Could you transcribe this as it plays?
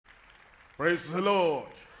Praise the Lord.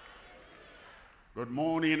 Good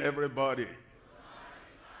morning, everybody.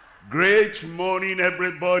 Great morning,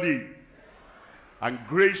 everybody. And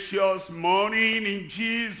gracious morning in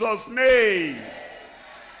Jesus' name.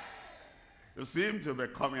 You seem to be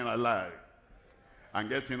coming alive and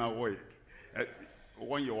getting awake.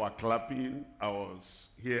 When you were clapping, I was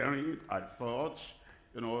hearing, I thought,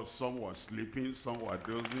 some were sleeping, some were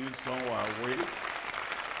dozing, some were awake.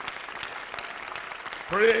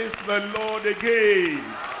 Praise the Lord again.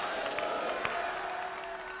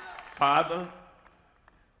 Father,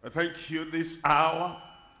 I thank you this hour.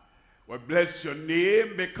 We bless your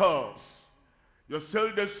name because you're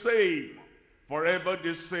still the same, forever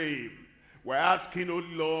the same. We're asking, oh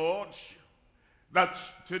Lord, that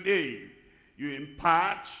today you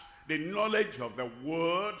impart the knowledge of the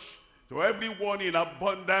word to everyone in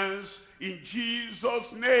abundance in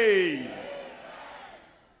Jesus' name.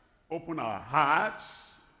 Open our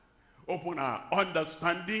hearts, open our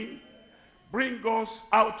understanding, bring us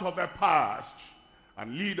out of the past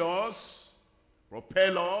and lead us,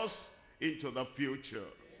 propel us into the future.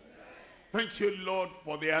 Thank you, Lord,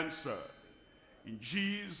 for the answer. In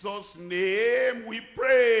Jesus' name we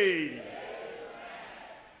pray.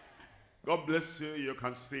 God bless you. You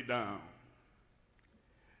can sit down.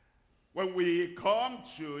 When we come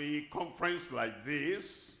to a conference like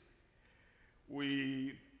this,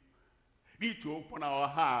 we need to open our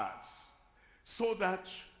hearts so that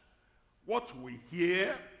what we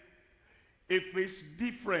hear, if it's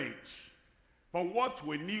different from what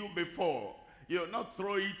we knew before, you'll not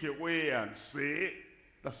throw it away and say,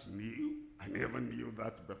 that's new. I never knew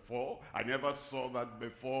that before. I never saw that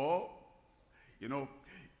before.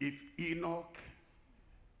 If Enoch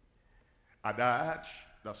had had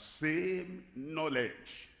the same knowledge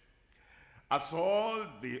as all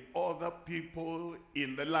the other people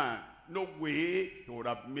in the land, no way he would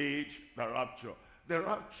have made the rapture. The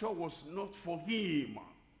rapture was not for him.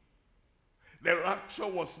 The rapture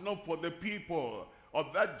was not for the people of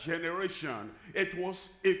that generation. It was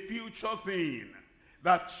a future thing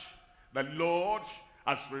that the Lord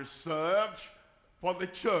has reserved for the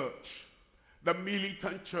church, the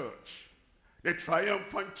militant church, the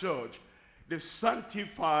triumphant church, the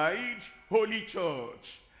sanctified holy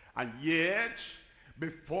church. And yet,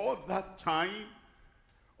 before that time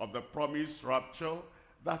of the promised rapture,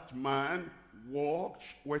 that man walked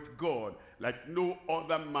with God like no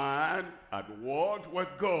other man had walked with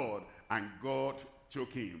God, and God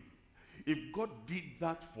took him. If God did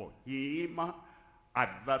that for him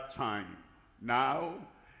at that time, now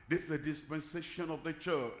this is the dispensation of the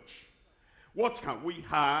church. What can we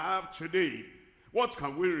have today? What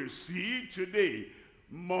can we receive today?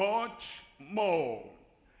 Much more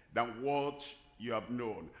than what you have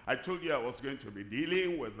known. I told you I was going to be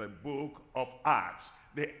dealing with the book of Acts,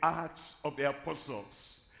 the Acts of the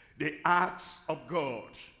Apostles, the Acts of God,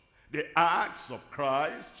 the Acts of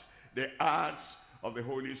Christ, the Acts of the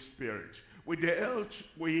Holy Spirit. We dealt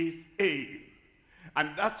with A, and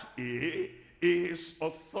that A is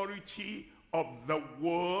authority of the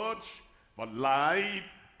word for life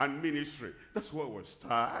and ministry. That's where we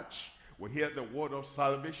start. We hear the word of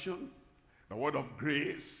salvation, the word of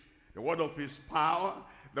grace, the word of his power,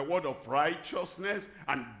 the word of righteousness,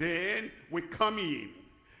 and then we come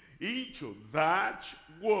into that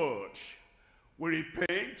word. We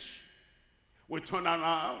repent, we turn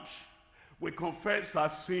around, we confess our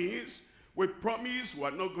sins, we promise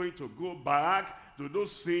we're not going to go back to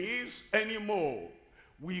those sins anymore.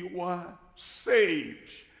 We were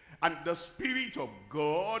saved, and the Spirit of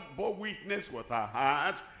God bore witness with our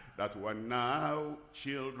heart that we're now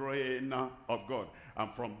children of God.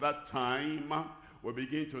 And from that time, we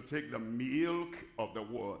begin to take the milk of the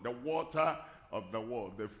word, the water of the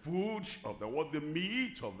word, the food of the word, the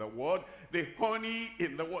meat of the word, the honey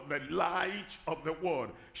in the word, the light of the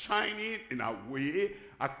word, shining in our way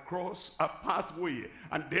across a pathway.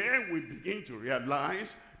 And then we begin to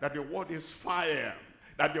realize that the word is fire,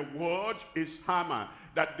 that the word is hammer,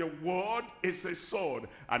 that the word is a sword,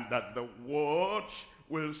 and that the word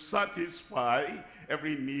will satisfy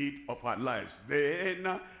every need of our lives.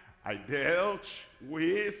 Then I dealt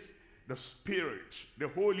with the Spirit, the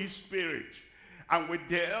Holy Spirit, and we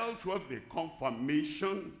dealt with the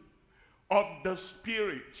confirmation of the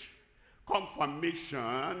Spirit.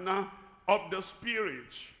 Confirmation of the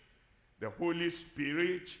Spirit, the Holy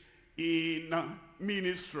Spirit in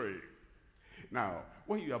ministry. Now,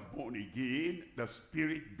 when you are born again, the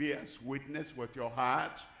Spirit bears witness with your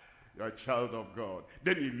heart. You're a child of God.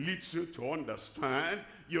 Then it leads you to understand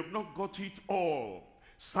you've not got it all.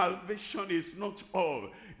 Salvation is not all.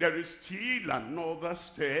 There is still another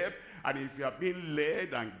step, And if you are being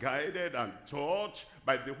led and guided and taught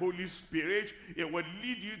by the Holy Spirit, it will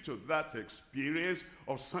lead you to that experience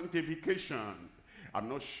of sanctification. I'm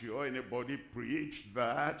not sure anybody preached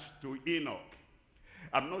that to Enoch.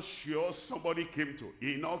 I'm not sure somebody came to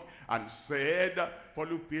Enoch and said,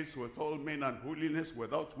 follow peace with all men and holiness,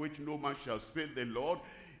 without which no man shall see the Lord.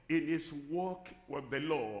 In his walk with the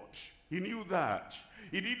Lord, he knew that.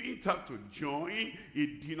 He didn't have to join a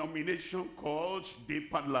denomination called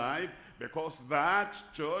Deeper Life, because that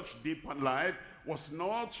church, Deeper Life, was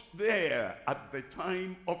not there at the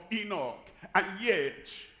time of Enoch. And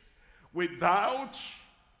yet, without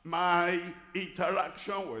my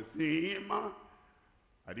interaction with him,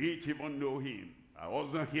 I didn't even know him. I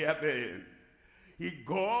wasn't here then. He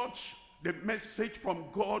got the message from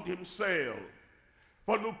God himself.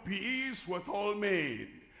 Follow peace with all men,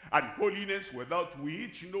 and holiness, without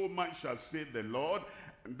which no man shall see the Lord.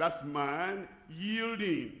 And that man,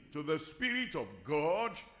 yielding to the Spirit of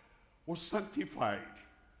God, was sanctified,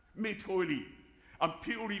 made holy, and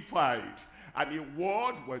purified. And he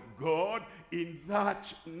walked with God in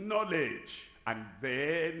that knowledge. And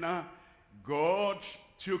then God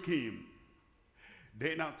took him.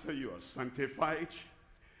 Then after you are sanctified,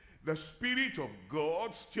 the Spirit of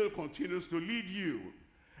God still continues to lead you.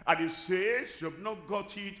 And he says, you have not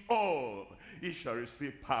got it all. You shall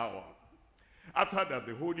receive power. After that,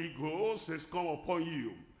 the Holy Ghost has come upon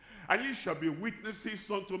you. And you shall be witnesses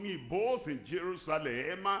unto me, both in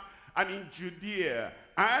Jerusalem and in Judea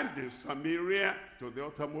and in Samaria, to the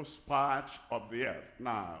uttermost part of the earth.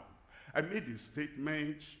 Now, I made a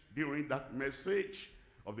statement during that message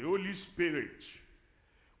of the Holy Spirit,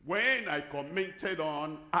 when I commented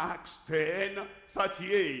on Acts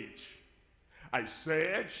 10:38, I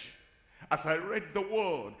said, as I read the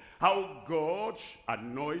word, how God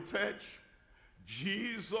anointed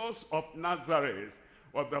Jesus of Nazareth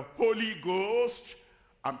with the Holy Ghost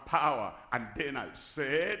and power. And then I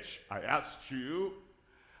said, I asked you,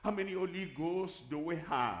 how many Holy Ghosts do we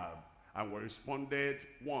have? And we responded,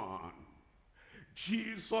 one.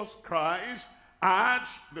 Jesus Christ had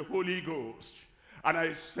the Holy Ghost. And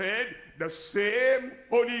I said, the same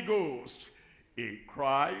Holy Ghost in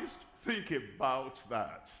Christ. Think about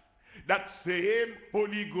that. That same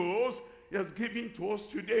Holy Ghost he has given to us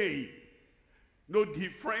today. No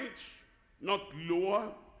different, not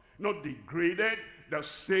lower, not degraded. The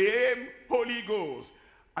same Holy Ghost.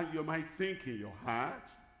 And you might think in your heart,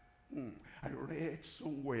 I read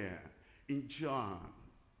somewhere in John,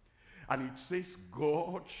 and it says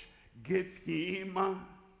God gave him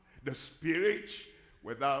the Spirit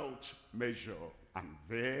without measure. And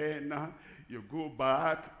then you go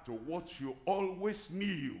back to what you always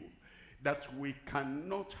knew, that we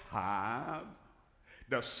cannot have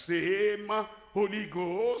the same Holy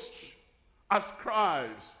Ghost as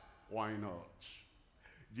Christ. Why not?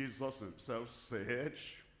 Jesus himself said,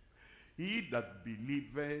 he that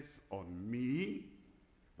believeth on me,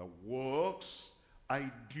 the works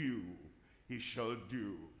I do, he shall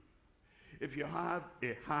do. If you have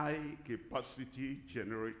a high capacity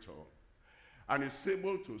generator and it's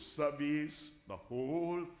able to service the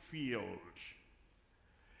whole field,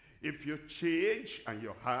 if you change and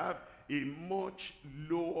you have a much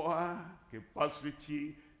lower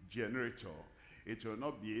capacity generator, it will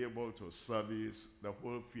not be able to service the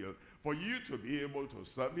whole field. For you to be able to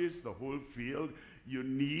service the whole field, you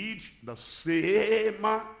need the same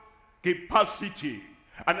capacity.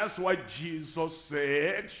 And that's why Jesus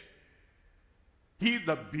said, he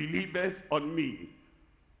that believeth on me,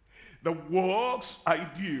 the works I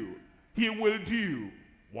do, he will do.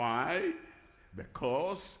 Why?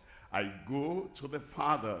 Because I go to the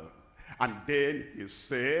Father. And then he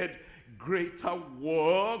said, greater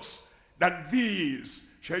works than these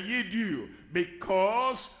shall ye do,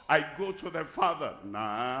 because I go to the Father.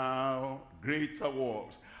 Now, greater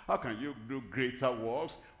works. How can you do greater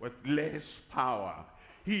works with less power?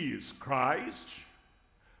 He is Christ.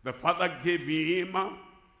 The Father gave him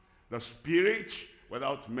the Spirit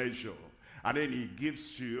without measure. And then he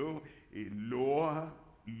gives you a lower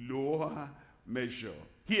measure.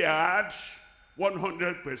 He had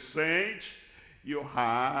 100%. You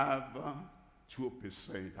have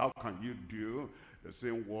 2%. How can you do the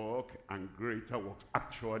same work and greater works?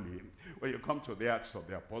 Actually, when you come to the Acts of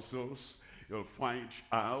the Apostles, you'll find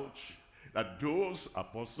out that those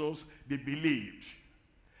apostles, they believed.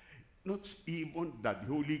 Not even that the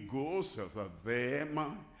Holy Ghost was of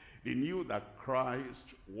them. They knew that Christ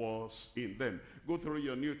was in them. Go through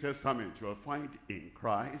your New Testament. You'll find in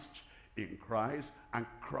Christ, and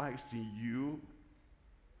Christ in you,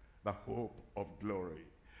 the hope of glory.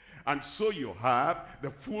 And so you have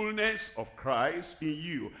the fullness of Christ in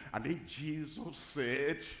you. And then Jesus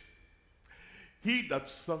said, he that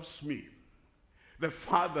serves me, the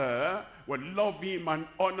Father will love him and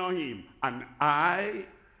honor him. And I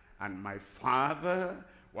and my Father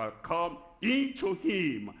will come into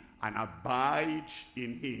him and abide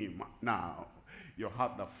in him. Now, you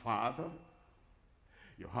have the Father,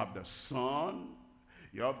 you have the Son,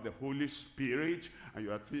 you have the Holy Spirit, and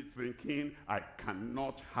you are thinking, I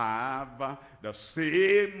cannot have the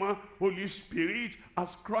same Holy Spirit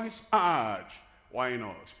as Christ had. Why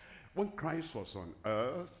not? When Christ was on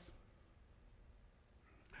earth,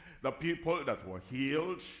 the people that were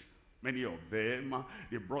healed, many of them,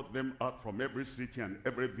 they brought them out from every city and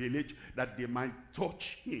every village that they might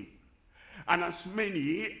touch him. And as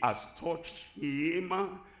many as touched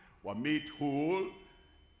him were made whole.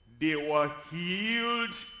 They were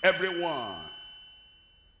healed, everyone.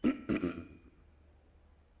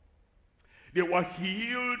 They were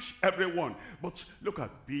healed, everyone. But look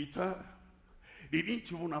at Peter. They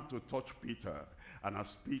didn't even have to touch Peter. And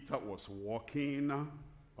as Peter was walking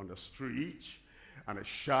on the street, and a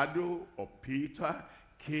shadow of Peter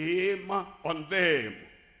came on them.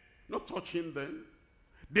 Not touching them.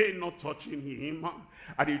 They not touching him.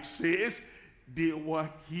 And it says, they were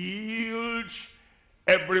healed,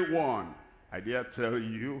 everyone. I dare tell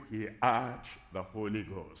you, he had the Holy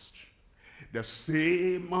Ghost. The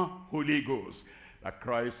same Holy Ghost that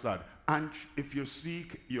Christ had. And if you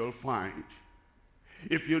seek, you'll find.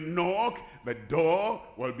 If you knock, the door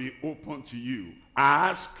will be open to you.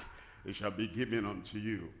 Ask, it shall be given unto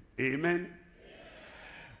you. Amen?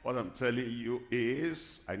 What I'm telling you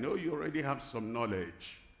is, I know you already have some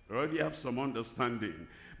knowledge. You already have some understanding.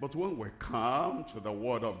 But when we come to the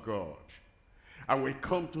Word of God, and we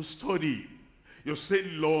come to study, you say,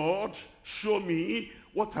 Lord, show me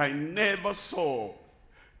what I never saw.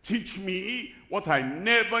 Teach me what I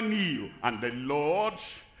never knew. And the Lord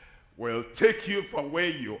will take you from where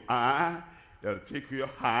you are. They'll take you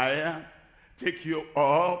higher, take you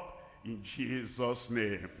up in Jesus'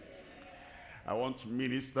 name. I want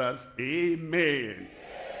ministers, amen.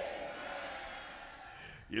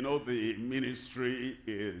 You know, the ministry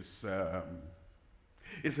is a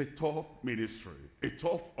tough ministry, a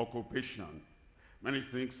tough occupation. Many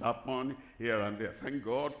things happen here and there. Thank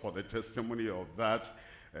God for the testimony of that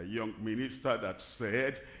young minister that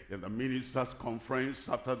said in the ministers' conference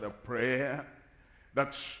after the prayer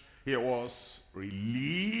that he was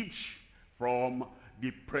relieved from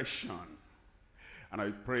depression. And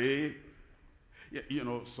I pray, you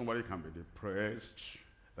know, somebody can be depressed,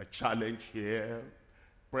 the challenge here,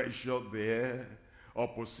 pressure there,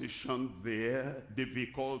 opposition there,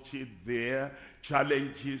 difficulty there,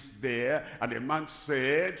 challenges there. And the man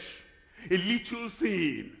said, a little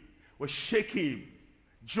thing will shake him,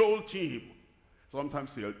 jolt him.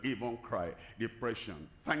 Sometimes he'll even cry. Depression.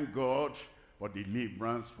 Thank God for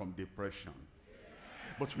deliverance from depression.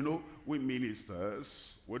 But you know, we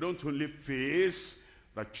ministers, we don't only face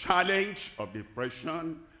the challenge of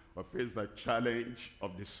depression, we face the challenge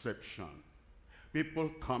of deception.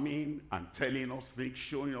 People coming and telling us things,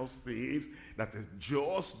 showing us things that is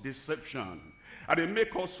just deception. And they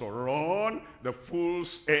make us run the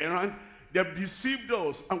fool's errand. They've deceived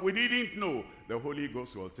us and we didn't know. The Holy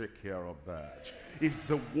Ghost will take care of that. It's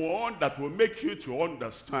the one that will make you to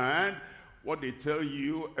understand what they tell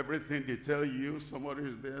you, everything they tell you. Somebody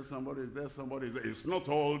is there, somebody is there, somebody is there. It's not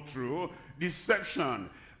all true. Deception.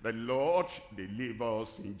 The Lord deliver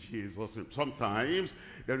us in Jesus' name. Sometimes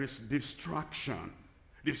there is distraction.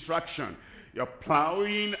 Distraction. You're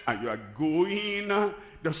plowing and you're going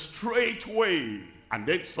the straight way. And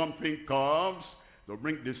then something comes to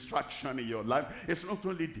bring distraction in your life. It's not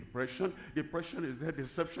only depression. Depression is there,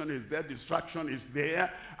 deception is there, distraction is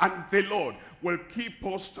there. And the Lord will keep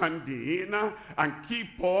us standing and keep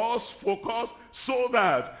us focused so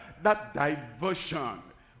that that diversion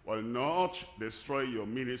will not destroy your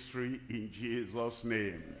ministry in Jesus'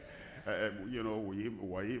 name. You know, we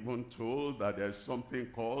were even told that there's something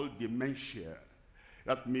called dementia.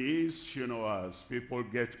 That means, you know, as people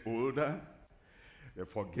get older, they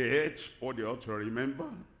forget what they ought to remember.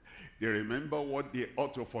 They remember what they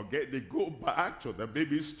ought to forget. They go back to the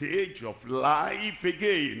baby stage of life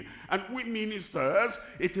again. And we ministers,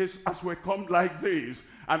 it is as we come like this.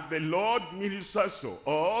 And the Lord ministers to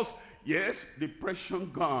us. Yes, depression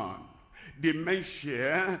gone.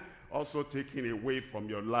 Dementia also taken away from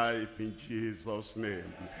your life in Jesus'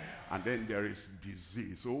 name. And then there is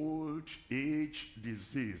disease, old age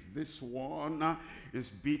disease. This one is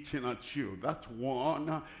beating at you. That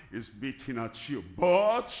one is beating at you.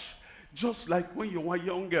 But just like when you were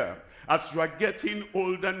younger. As you are getting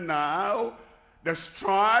older now, the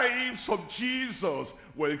stripes of Jesus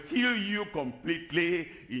will heal you completely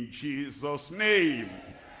in Jesus' name.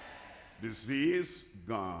 Disease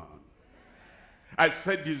gone. I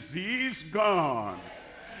said disease gone.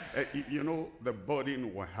 You know, the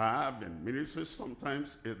burden we have in ministry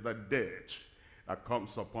sometimes is the debt that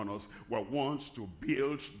comes upon us. We want to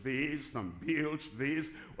build this and build this.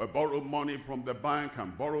 We borrow money from the bank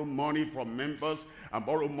and borrow money from members and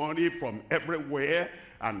borrow money from everywhere.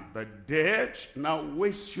 And the debt now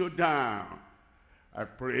weighs you down. I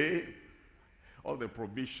pray all the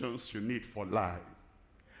provisions you need for life,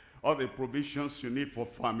 all the provisions you need for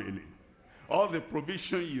family, all the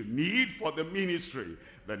provision you need for the ministry,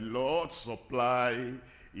 the Lord supply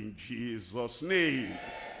in Jesus' name.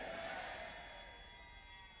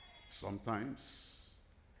 Sometimes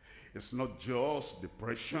it's not just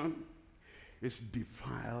depression, it's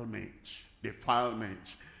defilement. Defilement.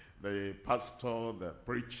 The pastor, the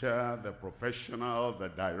preacher, the professional, the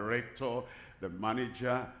director, the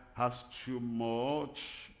manager has too much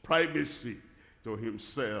privacy to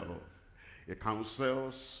himself. He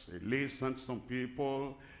counsels, he listens to some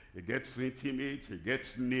people, he gets intimate, he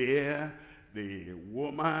gets near the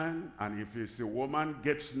woman, and if it's a woman,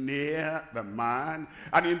 gets near the man.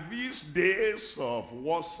 And in these days of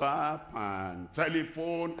WhatsApp and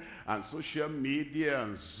telephone and social media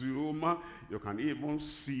and Zoom, you can even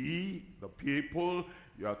see the people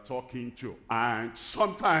you are talking to. And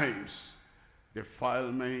sometimes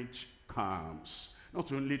defilement comes.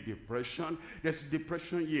 Not only depression, there's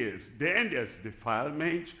depression, yes. Then there's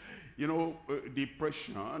defilement. You know,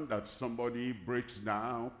 depression that somebody breaks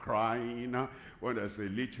down crying when there's a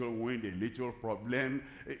little wind, a little problem.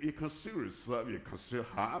 You can still reserve, you can still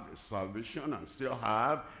have a salvation and still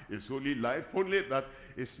have his holy life, only that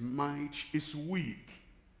his might is weak.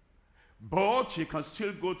 But he can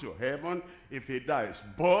still go to heaven if he dies.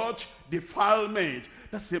 But defilement,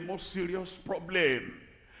 that's a more serious problem.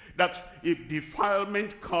 That if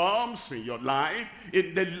defilement comes in your life,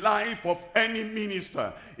 in the life of any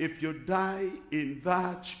minister, if you die in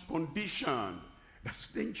that condition, that's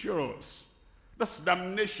dangerous. That's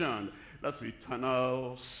damnation. That's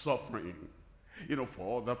eternal suffering. You know,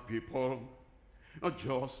 for other people, not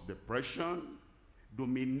just depression,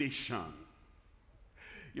 domination.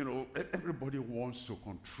 You know, everybody wants to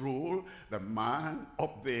control the man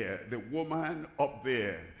up there, the woman up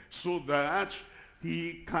there, so that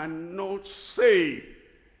he cannot say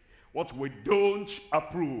what we don't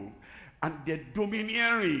approve. And they're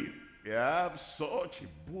domineering. They have such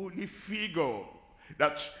a bully figure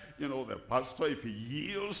that, you know, the pastor, if he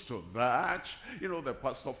yields to that, you know, the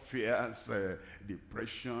pastor fears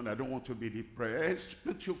depression. I don't want to be depressed.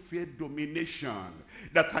 Don't you fear domination?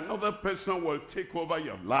 That another person will take over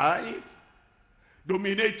your life,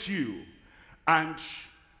 dominate you, and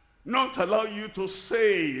not allow you to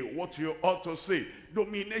say what you ought to say.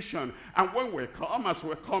 Domination. And when we come, as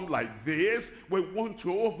we come like this, we want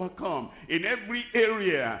to overcome in every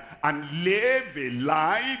area and live a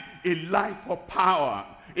life of power,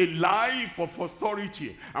 a life of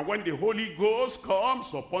authority. And when the Holy Ghost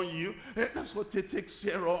comes upon you, that's what he takes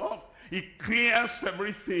care of. He clears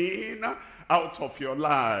everything out of your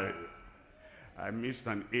life. I missed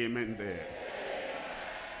an amen there.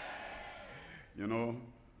 You know,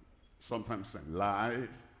 sometimes in life,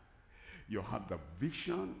 you have the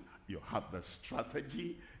vision, you have the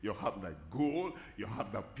strategy, you have the goal, you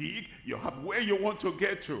have the peak, you have where you want to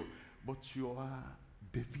get to, but you are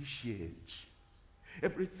deficient.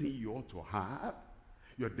 Everything you ought to have,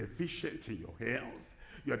 you're deficient in your health,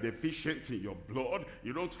 you're deficient in your blood,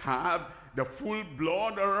 you don't have the full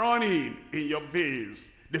blood running in your veins.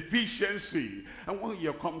 Deficiency. And when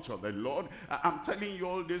you come to the Lord, I'm telling you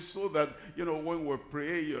all this so that, you know, when we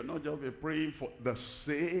pray, you're not just praying for the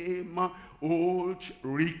same old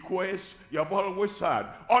request you have always had.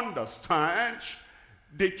 Understand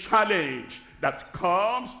the challenge that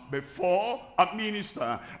comes before a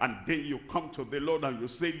minister. And then you come to the Lord and you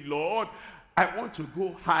say, Lord, I want to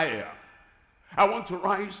go higher. I want to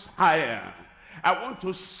rise higher. I want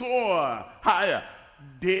to soar higher.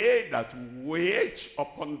 They that wait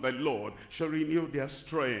upon the Lord shall renew their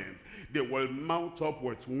strength. They will mount up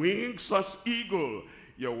with wings as eagle.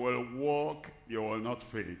 You will walk, you will not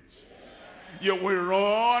faint. You will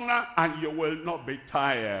run and you will not be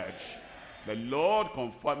tired. The Lord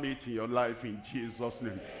confirm it in your life in Jesus'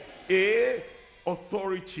 name. A,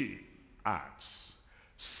 authority acts.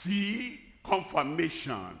 C,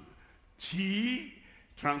 confirmation. T,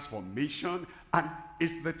 transformation. And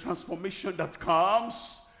it's the transformation that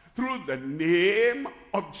comes through the name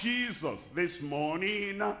of Jesus. This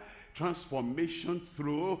morning, transformation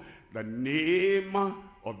through the name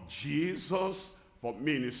of Jesus for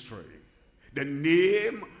ministry. The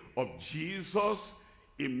name of Jesus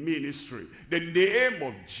in ministry. The name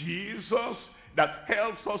of Jesus that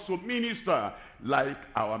helps us to minister like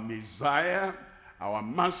our Messiah, our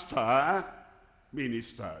Master,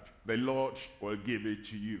 ministered. The Lord will give it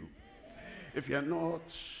to you. If you're not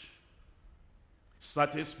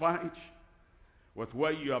satisfied with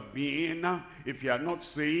where you have been, if you are not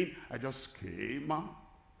saying, I just came,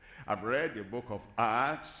 I've read the book of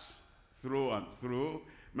Acts through and through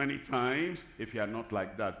many times. If you are not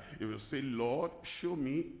like that, you will say, Lord, show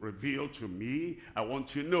me, reveal to me, I want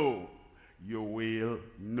to know. You will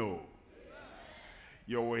know.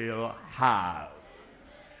 You will have.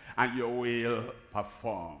 And you will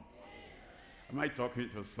perform. Am I talking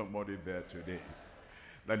to somebody there today?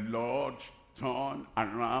 The Lord turn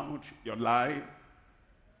around your life,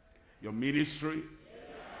 your ministry,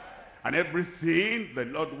 and everything the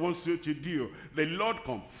Lord wants you to do. The Lord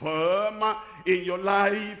confirm in your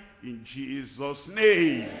life in Jesus'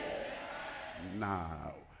 name.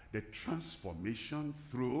 Now, the transformation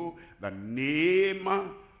through the name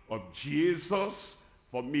of Jesus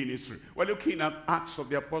for ministry. We're looking at Acts of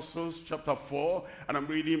the Apostles chapter 4, and I'm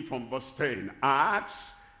reading from verse 10.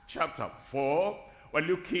 Acts chapter 4, we're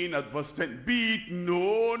looking at verse 10. Be it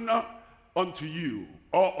known unto you,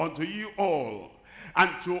 or unto you all, and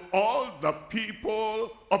to all the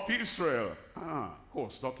people of Israel.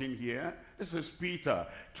 Who's talking here? This is Peter.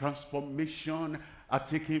 Transformation are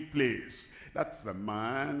taking place. That's the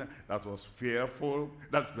man that was fearful.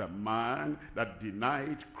 That's the man that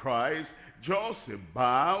denied Christ just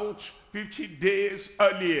about 50 days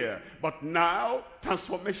earlier. But now,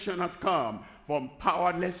 transformation had come from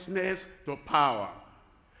powerlessness to power,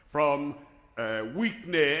 from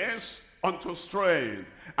weakness unto strength,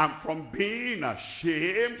 and from being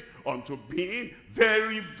ashamed unto being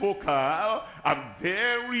very vocal and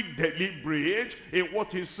very deliberate in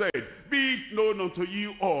what he said. Be it known unto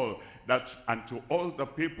you all, that unto all the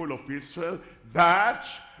people of Israel, that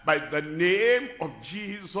by the name of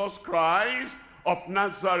Jesus Christ of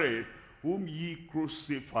Nazareth, whom ye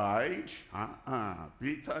crucified.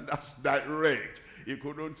 Peter, that's direct. He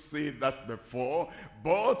couldn't say that before.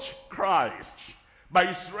 But Christ, by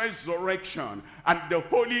his resurrection and the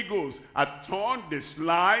Holy Ghost, had turned this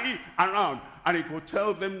lie around. And he could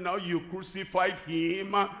tell them, now you crucified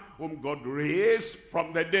him whom God raised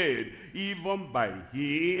from the dead. Even by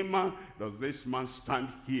him does this man stand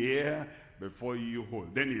here before you whole.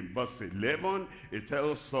 Then in verse 11, it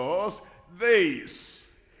tells us, this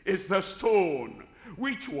is the stone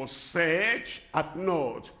which was set at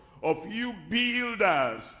naught of you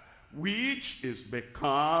builders, which is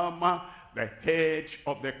become the hedge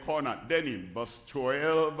of the corner. Then in verse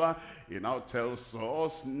 12, it now tells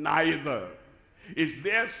us, neither is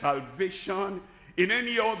there salvation in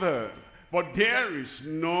any other, for there is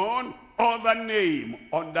none other name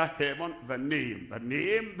under heaven. The name, the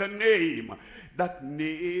name, the name. That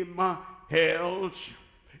name held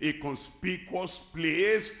a conspicuous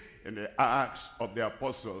place in the Acts of the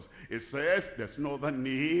Apostles. It says there's no other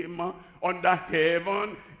name under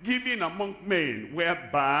heaven given among men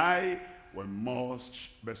whereby we must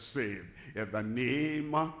be saved. In the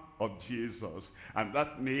name of Jesus. And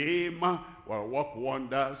that name will work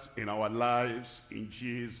wonders in our lives in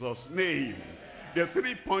Jesus' name. The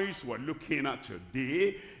 3 points we're looking at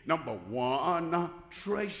today. Number 1,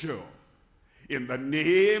 treasure in the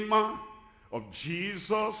name of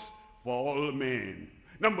Jesus for all men.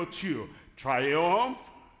 Number 2, triumph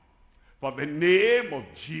for the name of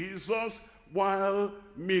Jesus while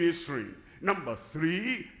ministering. Number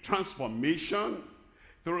 3, transformation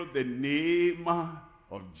through the name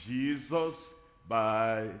of Jesus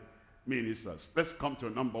by ministers. Let's come to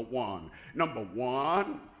number 1. Number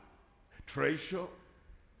 1, treasure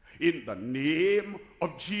in the name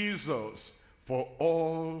of Jesus for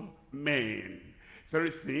all men.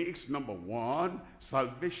 3 things. Number 1,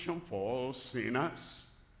 salvation for all sinners.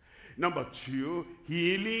 Number 2,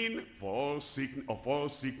 healing for all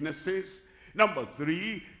sicknesses. Number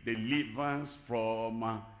 3, deliverance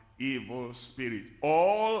from evil spirit.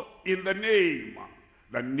 All in the name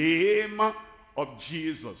of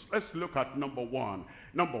Jesus. Let's look at number 1.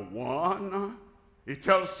 Number 1, it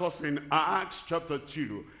tells us in Acts chapter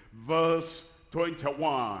 2, verse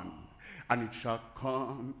 21. And it shall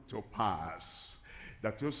come to pass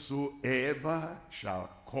that whosoever shall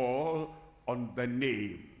call on the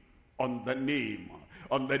name of the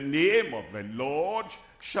Lord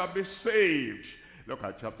shall be saved. Look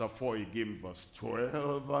at chapter 4 again, verse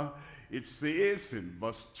 12. It says in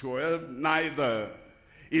verse 12, neither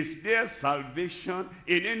is there salvation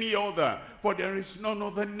in any other? For there is none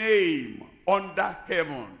other name under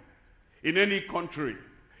heaven, in any country,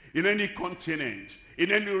 in any continent,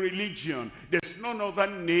 in any religion. There's none other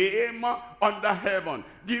name under heaven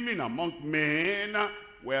given among men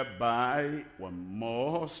whereby one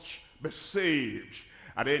must be saved.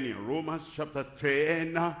 And then in Romans chapter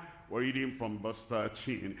 10, we're reading from verse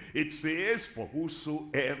 13. It says, for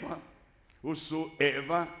whosoever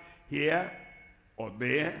here or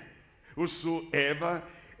there, whosoever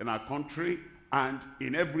in our country and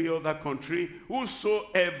in every other country,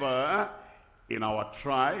 whosoever in our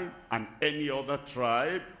tribe and any other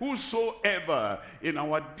tribe, whosoever in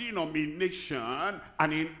our denomination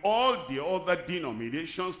and in all the other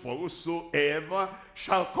denominations, for whosoever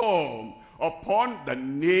shall come upon the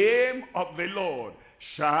name of the Lord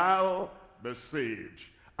shall be saved.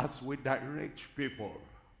 As we direct people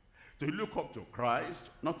to look up to Christ,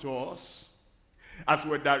 not to us, as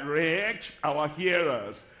we direct our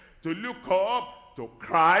hearers to look up to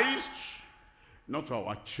Christ, not to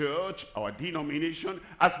our church, our denomination,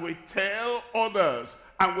 as we tell others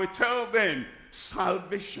and we tell them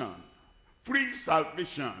salvation, free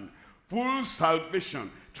salvation, full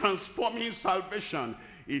salvation, transforming salvation,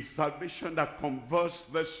 is salvation that converts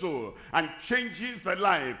the soul and changes the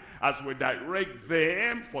life. As we direct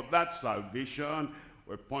them for that salvation,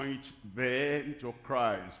 we point them to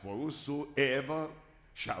Christ. For whosoever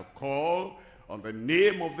shall call on the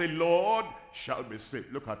name of the Lord shall be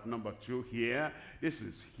saved. Look at number 2 here. This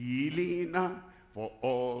is healing for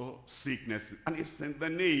all sicknesses. And it's in the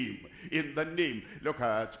name. In the name. Look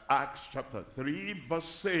at Acts chapter 3 verse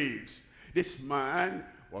 6. This man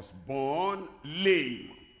was born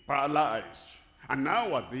lame, paralyzed. And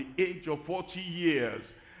now at the age of 40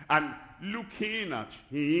 years. And looking at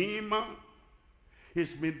him,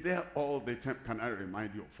 he's been there all the time. Can I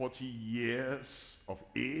remind you, 40 years of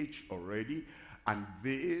age already. And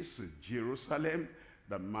this Jerusalem,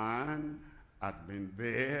 the man had been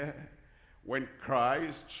there when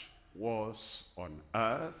Christ was on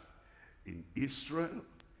earth, in Israel,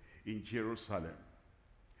 in Jerusalem.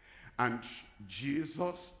 And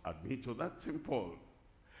Jesus had been to that temple.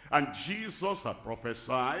 And Jesus had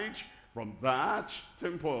prophesied from that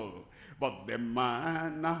temple. But the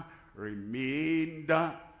man remained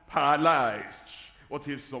paralyzed. What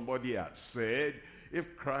if somebody had said,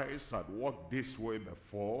 if Christ had walked this way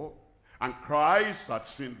before, and Christ had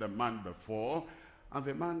seen the man before, and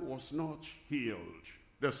the man was not healed,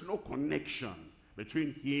 there's no connection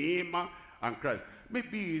between him and Christ.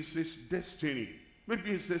 Maybe it's his destiny.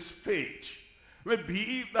 Maybe it's his fate.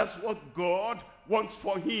 Maybe that's what God wants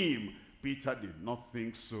for him. Peter did not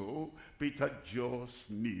think so. Peter just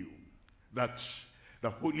knew that the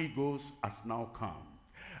Holy Ghost has now come.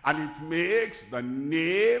 And it makes the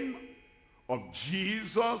name of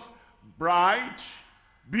Jesus bright,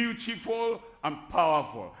 beautiful, and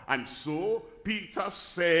powerful. And so Peter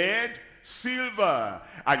said, silver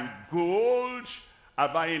and gold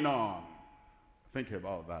have I none. Think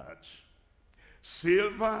about that.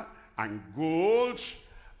 Silver and gold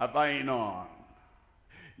have I none.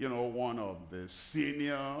 You know, one of the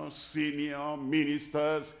senior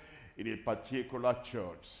ministers in a particular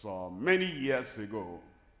church, so many years ago,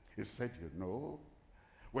 he said, you know,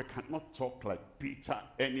 we cannot talk like Peter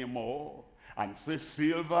anymore and say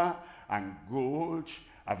silver and gold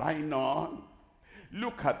have I none.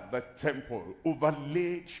 Look at the temple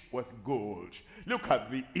overlaid with gold. Look at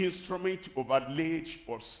the instrument overlaid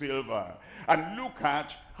with silver. And look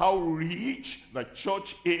at how rich the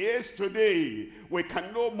church is today. We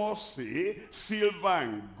can no more say silver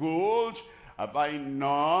and gold have I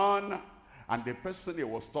none. And the person he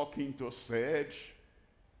was talking to said,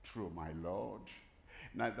 true, my Lord.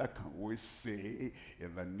 Neither can we say,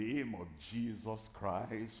 in the name of Jesus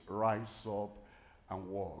Christ, rise up and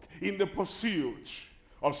walk. In the pursuit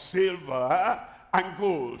of silver and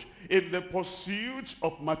gold, in the pursuit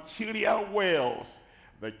of material wealth,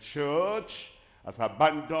 the church has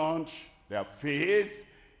abandoned their faith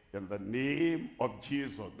in the name of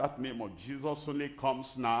Jesus. That name of Jesus only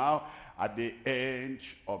comes now at the end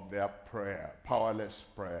of their prayer, powerless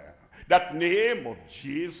prayer. That name of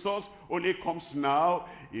Jesus only comes now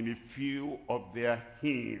in a few of their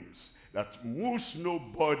hymns that moves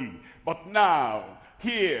nobody. But now,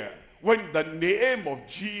 here, when the name of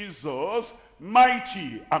Jesus,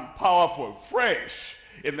 mighty and powerful, fresh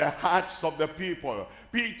in the hearts of the people,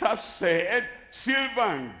 Peter said, silver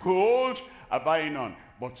and gold have I none,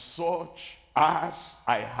 but such as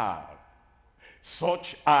I have,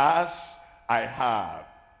 such as I have,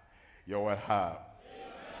 you will have.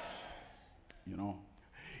 You know,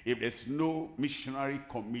 if there's no missionary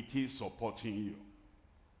committee supporting you,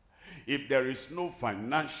 if there is no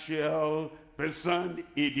financial person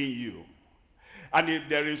aiding you, and if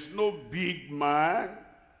there is no big man,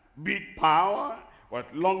 big power, with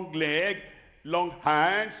long leg, long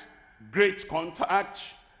hands, great contact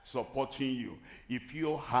supporting you, if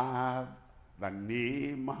you have the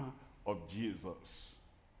name of Jesus,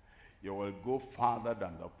 you will go farther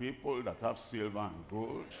than the people that have silver and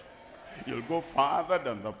gold. You'll go farther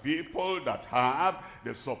than the people that have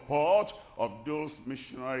the support of those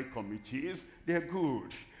missionary committees. They're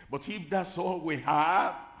good. But if that's all we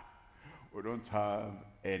have, we don't have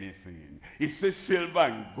anything. It says silver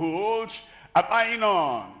and gold have I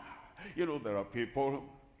none. You know, there are people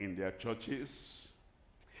in their churches,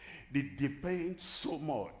 they depend so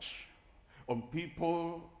much on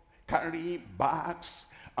people carrying bags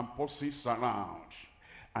and purses around,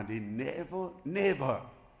 and they never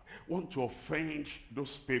want to offend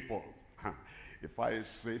those people. If I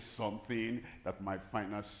say something that my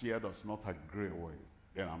financier does not agree with,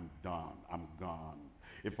 then I'm done, I'm gone.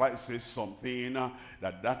 If I say something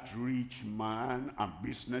that rich man and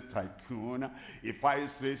business tycoon, if I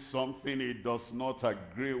say something he does not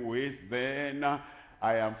agree with, then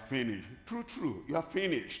I am finished. True, you are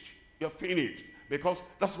finished. You're finished, because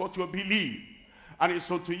that's what you believe. And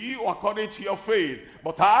it's unto you according to your faith.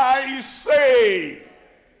 But I say,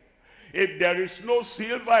 if there is no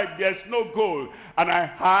silver, if there's no gold, and I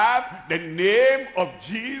have the name of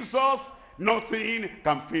Jesus, nothing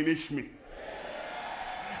can finish me.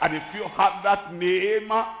 And if you have that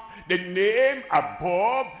name, the name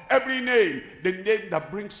above every name, the name that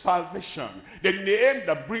brings salvation, the name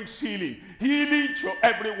that brings healing to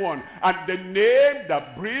everyone, and the name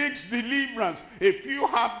that brings deliverance, if you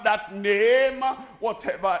have that name,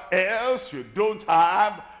 whatever else you don't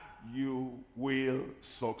have, you will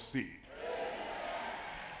succeed.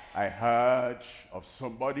 I heard of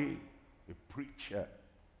somebody, a preacher.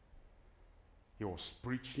 He was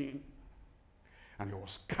preaching, and he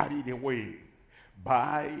was carried away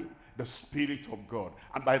by the Spirit of God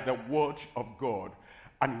and by the Word of God.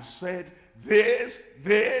 And he said, this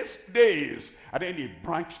days. And then he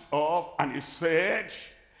branched off and he said,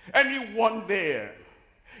 anyone there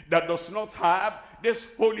that does not have this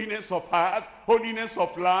holiness of heart, holiness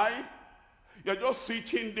of life, you're just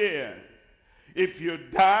sitting there. If you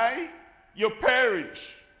die, you perish.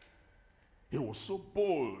 He was so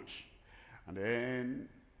bold. And then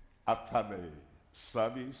after the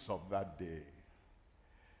service of that day,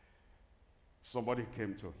 somebody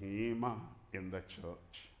came to him in the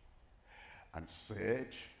church and said,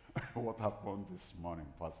 what happened this morning,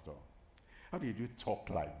 Pastor? How did you talk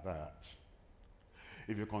like that?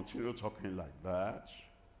 If you continue talking like that,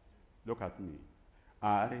 look at me.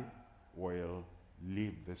 I will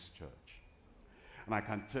leave this church. And I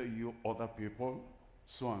can tell you other people,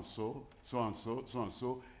 so and so, so and so, so and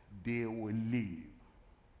so, they will leave.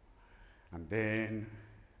 And then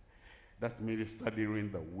that minister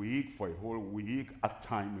during the week, for a whole week, had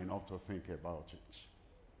time enough to think about it.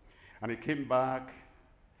 And he came back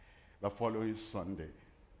the following Sunday.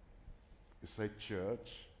 He said,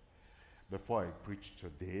 church, before I preach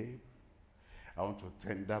today, I want to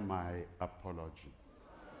tender my apology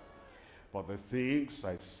for the things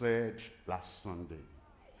I said last Sunday.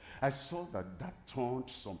 I saw that turned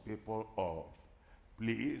some people off.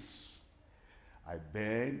 Please, I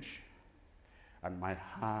bend, and my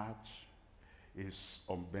heart is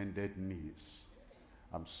on bended knees.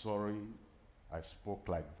 I'm sorry I spoke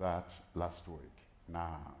like that last week.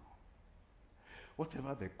 Now,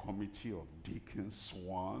 whatever the committee of deacons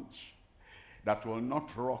wants that will not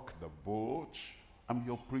rock the boat, I'm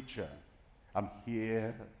your preacher. I'm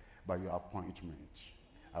here by your appointment.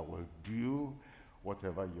 I will do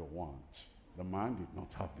whatever you want. The man did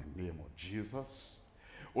not have the name of Jesus.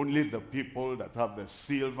 Only the people that have the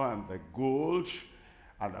silver and the gold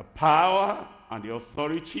and the power and the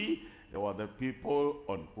authority, they were the people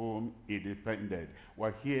on whom he depended.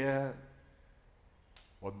 We're here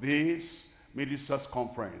for this ministers'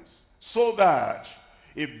 conference, so that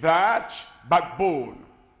if that backbone,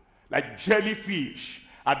 like jellyfish,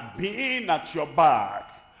 had been at your back,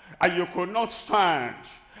 and you could not stand,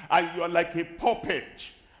 and you're like a puppet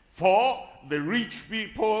for the rich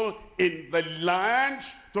people in the land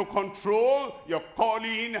to control your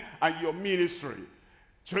calling and your ministry.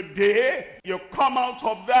 Today, you come out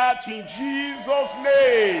of that in Jesus'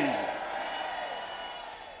 name.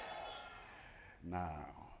 Now,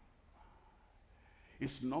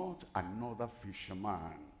 it's not another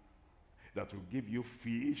fisherman that will give you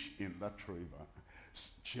fish in that river.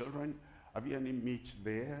 Children, have you any meat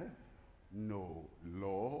there? No.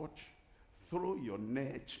 Lord, throw your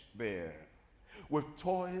net there. We've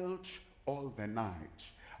toiled all the night,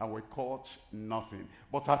 and we caught nothing.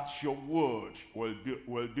 But at your word, we'll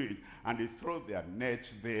do it. And they throw their net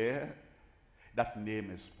there. That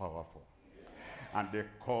name is powerful. And they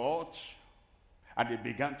caught, and they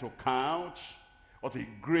began to count. What a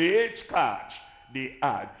great catch they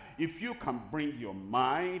had. If you can bring your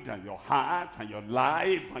mind and your heart and your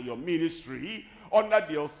life and your ministry under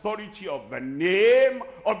the authority of the name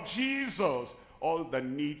of Jesus, all the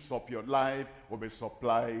needs of your life will be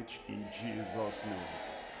supplied in Jesus' name.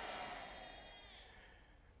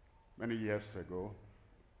 Many years ago,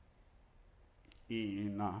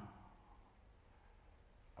 in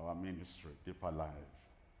our ministry, Deeper Life,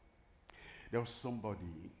 there was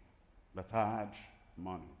somebody that had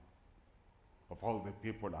money. Of all the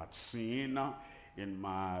people I'd seen in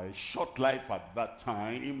my short life at that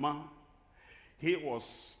time, he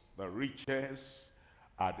was the richest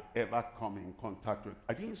I'd ever come in contact with.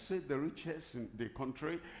 I didn't say the richest in the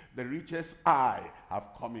country, the richest I have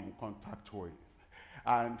come in contact with.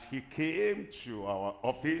 And he came to our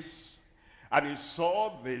office and he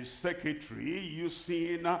saw the secretary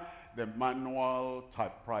using the manual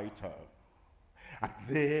typewriter. And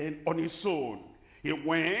then on his own, he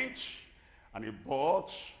went and he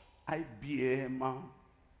bought IBM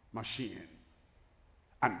machine.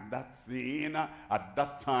 And that thing, at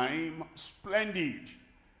that time, splendid.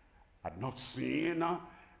 I'd not seen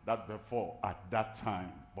that before at that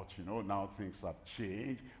time. But you know, now things have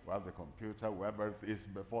changed. We have the computer, wherever it is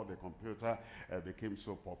before the computer became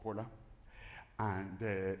so popular.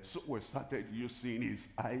 And so we started using his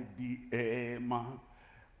IBM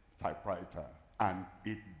typewriter. And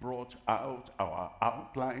it brought out our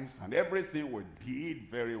outlines and everything we did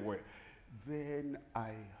very well. Then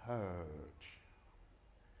I heard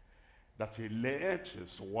that he left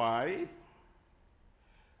his wife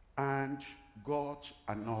and got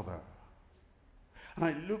another. And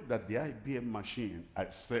I looked at the IBM machine. I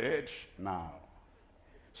said, now,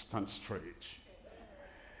 stand straight.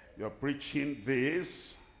 You're preaching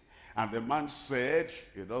this. And the man said,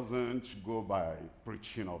 he doesn't go by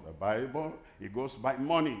preaching of the Bible, he goes by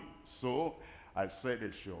money. So I said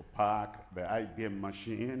it should pack the IBM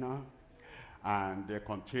machine, and the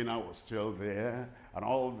container was still there, and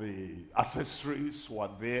all the accessories were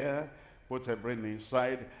there. Put everything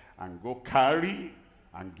inside and go carry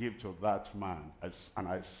and give to that man. And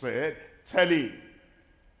I said, tell him,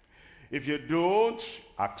 if you don't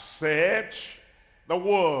accept the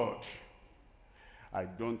word, I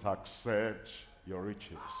don't accept your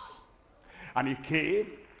riches. And he came,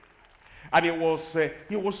 and he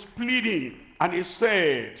was pleading, and he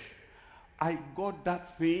said, I got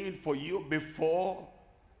that thing for you before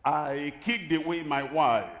I kicked away my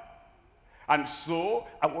wife. And so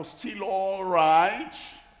I was still all right.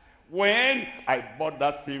 When I bought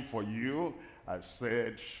that thing for you, I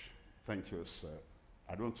said, thank you, sir.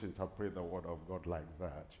 I don't interpret the word of God like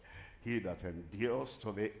that. He that endures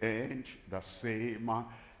to the end, the same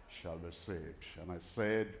shall be saved. And I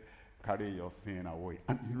said, carry your thing away.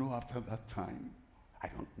 And you know, after that time, I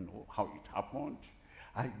don't know how it happened.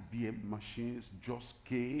 IBM machines just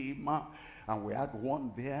came, and we had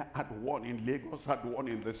one there, had one in Lagos, had one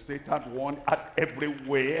in the state, had one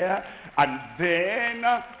everywhere. And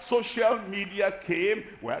then social media came.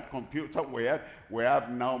 We had computer. We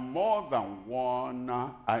have now more than one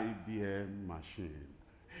IBM machine.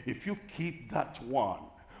 If you keep that one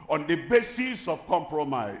on the basis of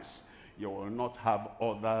compromise, you will not have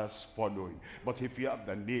others following. But if you have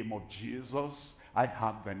the name of Jesus, I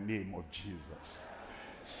have the name of Jesus.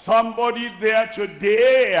 Somebody there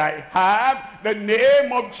today, I have the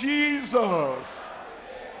name of Jesus.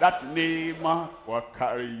 That name will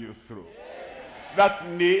carry you through. That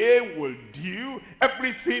name will do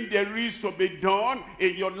everything there is to be done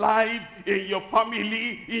in your life, in your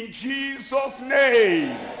family, in Jesus'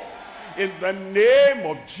 name. In the name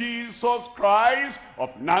of Jesus Christ of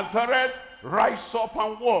Nazareth, rise up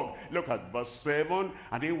and walk. Look at verse 7.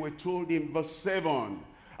 And then we told him, verse 7,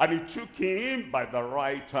 and he took him by the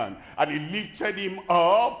right hand, and he lifted him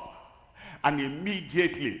up, and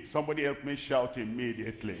immediately, somebody help me shout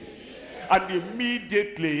immediately. And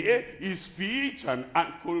immediately his feet and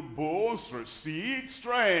ankle bones received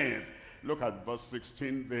strength. Look at verse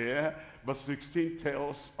 16 there. Verse 16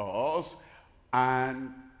 tells us,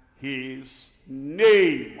 and his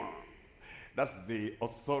name. That's the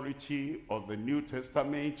authority of the New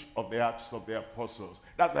Testament, of the Acts of the Apostles.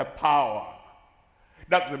 That's the power.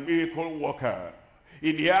 That's the miracle worker.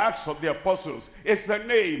 In the Acts of the Apostles, it's the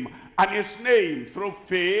name. And his name, through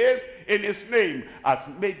faith in his name, has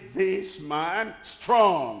made this man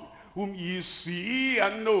strong, whom ye see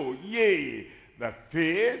and know. Yea, the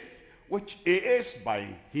faith which is by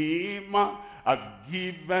him, hath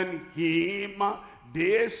given him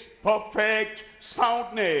this perfect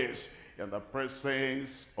soundness in the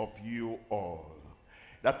presence of you all.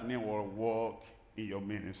 That name will work in your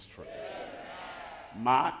ministry.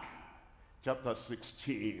 Mark chapter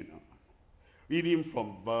 16, reading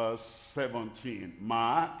from verse 17.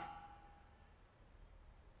 Mark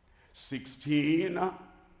 16,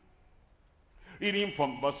 reading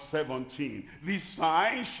from verse 17. These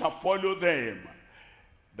signs shall follow them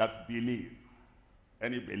that believe.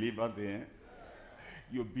 Any believer there?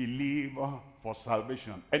 You believe for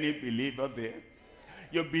salvation. Any believer there?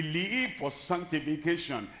 You believe for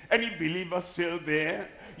sanctification. Any believer still there?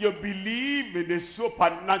 You believe in the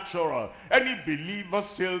supernatural. Any believer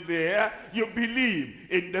still there? You believe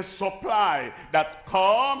in the supply that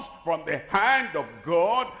comes from the hand of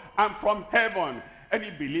God and from heaven. Any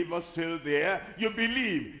believer still there? You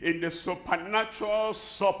believe in the supernatural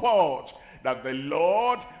support that the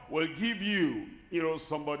Lord will give you. You know,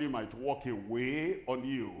 somebody might walk away on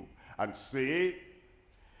you and say,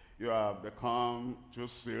 you have become too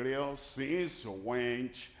serious since you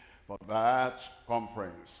went for that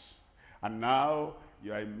conference. And now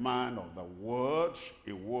you are a man of the word,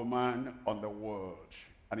 a woman on the word.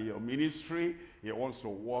 And in your ministry, he wants to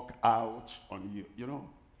walk out on you. You know,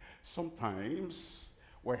 sometimes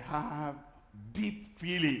we have deep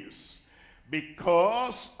feelings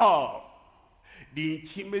because of the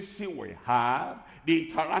intimacy we have, the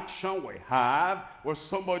interaction we have with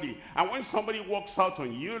somebody. And when somebody walks out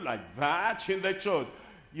on you like that in the church,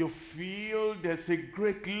 you feel there's a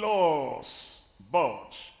great loss.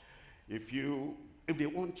 But if they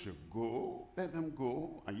want to go, let them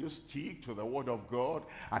go, and you stick to the word of God,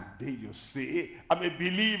 and then you say, I'm a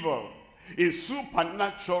believer in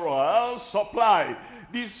supernatural supply.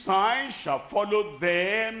 These signs shall follow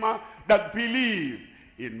them that believe.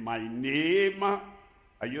 In my name,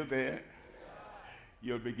 are you there?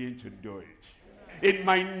 You'll begin to do it. In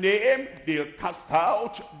my name, they'll cast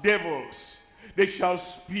out devils. They shall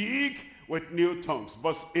speak with new tongues.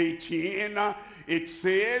 Verse 18, it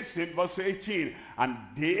says in verse 18, and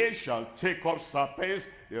they shall take up serpents,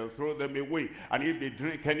 they'll throw them away. And if they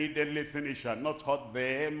drink any deadly thing, it shall not hurt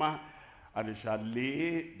them. And they shall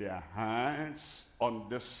lay their hands on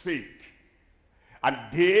the sick, and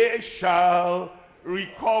they shall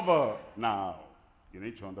recover. Now, you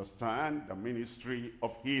need to understand the ministry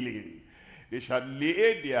of healing. They shall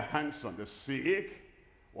lay their hands on the sick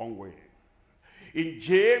one way. In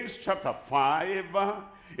James chapter 5,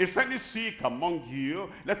 if any sick among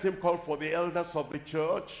you, let him call for the elders of the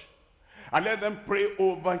church, and let them pray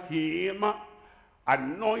over him,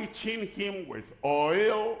 anointing him with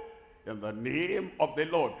oil in the name of the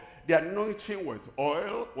Lord. The anointing with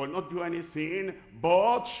oil will not do anything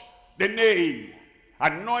but the name.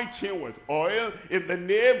 Anointing with oil in the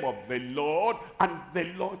name of the Lord, and the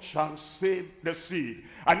Lord shall save the sick.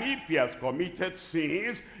 And if he has committed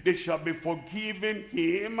sins, they shall be forgiven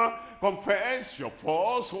him. Confess your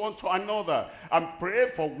faults one to another, and pray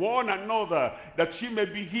for one another, that ye may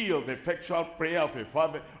be healed. The effectual prayer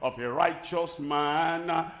of a righteous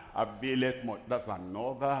man availeth much. That's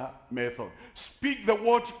another method. Speak the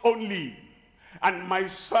word only, and my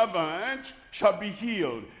servant shall be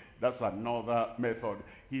healed. That's another method.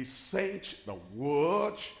 He sent the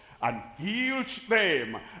word and healed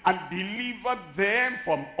them and delivered them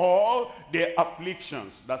from all their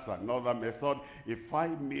afflictions. That's another method. If I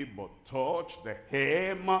may but touch the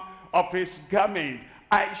hem of his garment,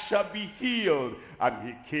 I shall be healed.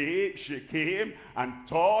 And she came and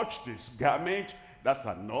touched his garment. That's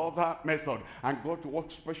another method. And God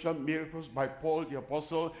worked special miracles by Paul the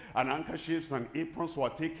apostle, and handkerchiefs and aprons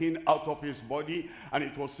were taken out of his body, and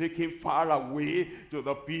it was taken far away to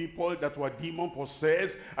the people that were demon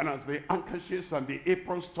possessed. And as the handkerchiefs and the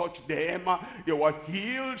aprons touched them, they were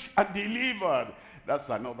healed and delivered. That's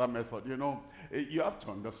another method. You know, you have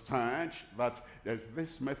to understand that there's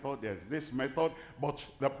this method, but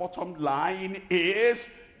the bottom line is,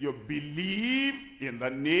 you believe in the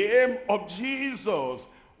name of Jesus,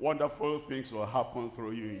 wonderful things will happen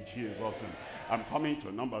through you in Jesus' name. I'm coming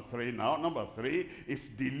to number 3 now. Number 3 is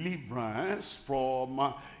deliverance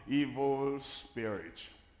from evil spirit.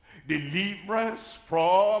 Deliverance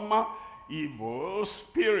from evil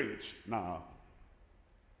spirit. Now,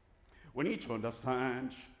 we need to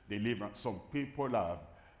understand deliverance. Some people have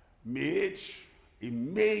made a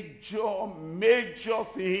major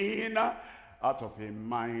thing out of a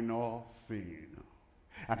minor thing.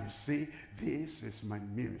 And you see, this is my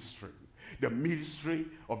ministry, the ministry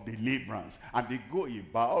of deliverance. And they go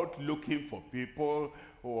about looking for people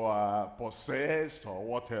who are possessed or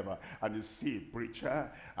whatever, and you see a preacher,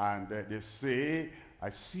 and they say,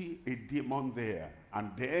 I see a demon there,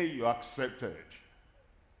 and then you accept it.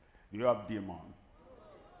 Do you have demon?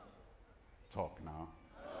 Talk now.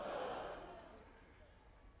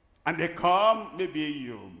 And they come,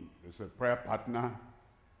 maybe there's a prayer partner,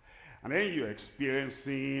 and then you're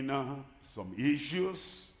experiencing some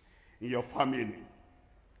issues in your family.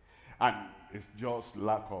 And it's just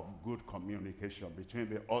lack of good communication between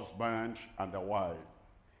the husband and the wife.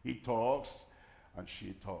 He talks and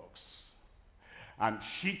she talks. And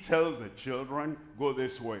she tells the children, go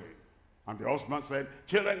this way. And the husband said,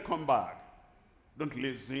 children, come back. Don't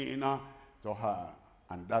listen to her.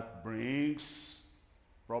 And that brings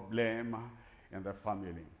problem in the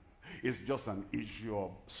family. It's just an issue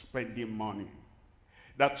of spending money.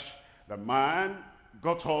 That the man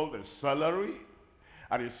got all the salary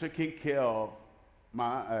and is taking care of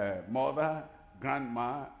my mother,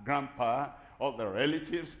 grandma, grandpa, all the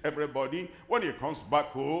relatives, everybody. When he comes back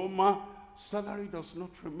home, salary does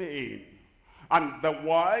not remain. And the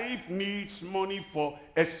wife needs money for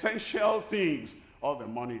essential things. All the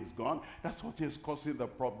money is gone. That's what is causing the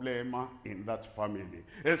problem in that family.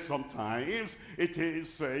 And sometimes it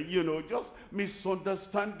is, just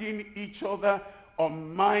misunderstanding each other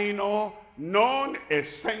on minor,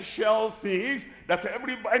 non-essential things that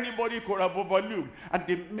anybody could have overlooked. And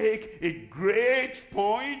they make a great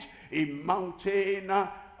point, a mountain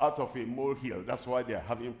out of a molehill. That's why they're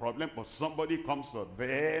having problems. But somebody comes to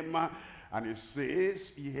them and he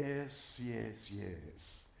says, yes, yes,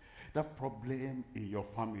 yes. That problem in your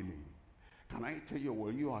family, can I tell you,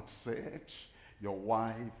 will you accept your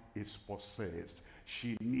wife is possessed?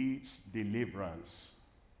 She needs deliverance.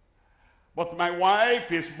 But my wife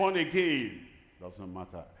is born again. Doesn't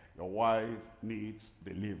matter. Your wife needs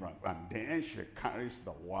deliverance. And then she carries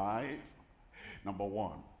the wife. Number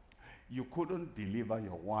one, you couldn't deliver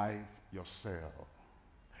your wife yourself.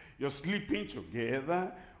 You're sleeping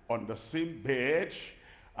together on the same bed,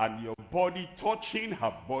 and your body touching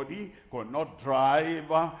her body could not drive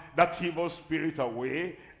that evil spirit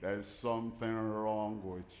away. There's something wrong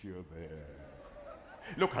with you there.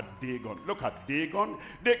 Look at Dagon. Look at Dagon.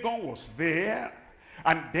 Dagon was there,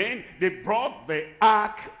 and then they brought the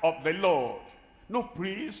ark of the Lord. No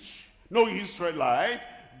priest, no Israelite,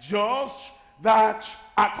 just that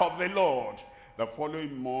ark of the Lord. The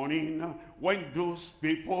following morning, when those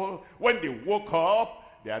people, when they woke up,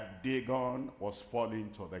 their Dagon was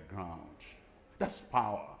falling to the ground. That's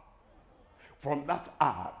power from that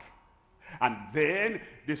ark. And then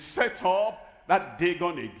they set up that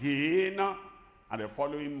Dagon again, and the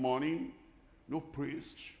following morning, no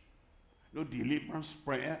priest, no deliverance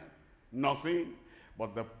prayer, nothing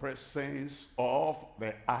but the presence of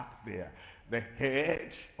the ark there. The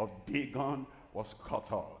head of Dagon was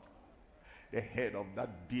cut off. The head of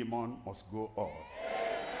that demon must go off.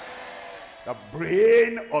 The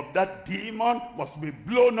brain of that demon must be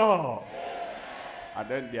blown up. And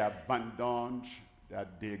then they abandoned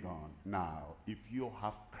that Dagon. Now, if you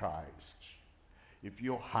have Christ, if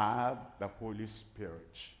you have the Holy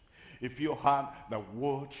Spirit, if you have the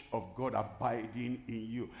word of God abiding in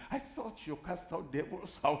you, I thought you cast out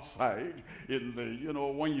devils outside in the,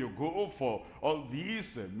 when you go for all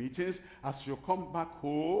these meetings, as you come back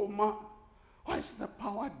home, why is the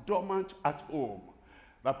power dormant at home?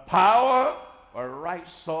 The power will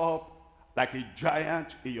rise up like a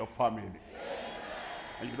giant in your family.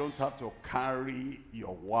 And you don't have to carry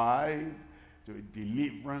your wife to a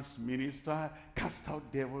deliverance minister. Cast out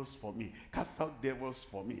devils for me. Cast out devils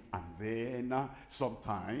for me. And then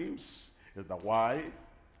sometimes it's the wife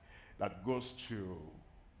that goes to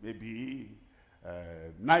maybe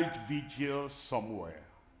night vigil somewhere.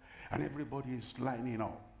 And everybody is lining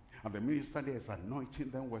up. And the minister there is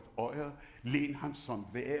anointing them with oil, laying hands on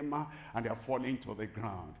them, and they are falling to the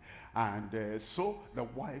ground. And so the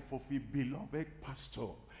wife of a beloved pastor,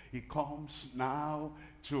 he comes now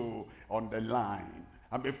on the line.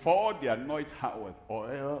 And before they anoint her with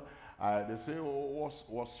oil, they say, oh,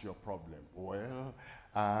 what's your problem? Well,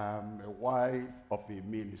 I'm a wife of a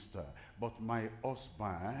minister, but my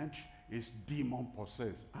husband is demon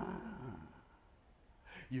possessed.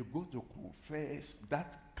 You go to confess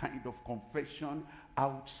that kind of confession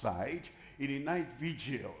outside in a night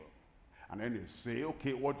vigil. And then you say,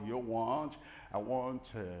 okay, what do you want? I want,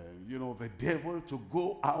 the devil to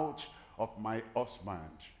go out of my husband.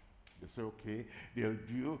 They say, okay, they'll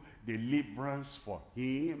do deliverance for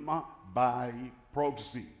him by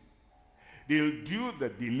proxy. They'll do the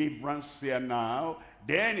deliverance here now.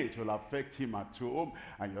 Then it will affect him at home.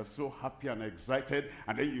 And you're so happy and excited.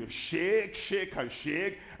 And then you shake, shake, and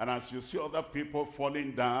shake. And as you see other people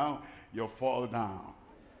falling down, you fall down.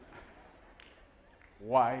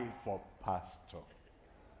 Why? For pastor.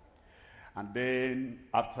 And then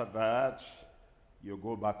after that, you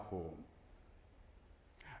go back home.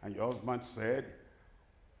 And your husband said,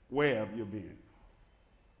 where have you been?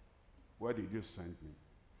 Where did you send me?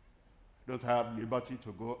 Don't have liberty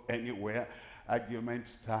to go anywhere. Argument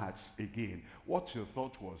starts again. What you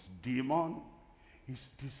thought was demon is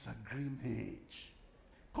disagreement.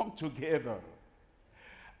 Come together.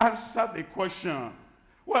 Answer the question.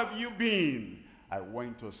 Where have you been? I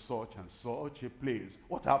went to such and such a place.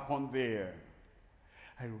 What happened there?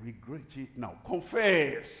 I regret it now.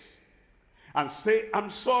 Confess and say,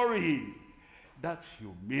 I'm sorry. That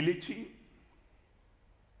humility,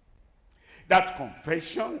 that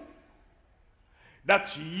confession, that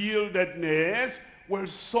yieldedness will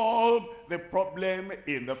solve the problem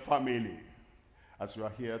in the family. As you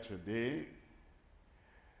are here today,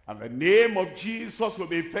 and the name of Jesus will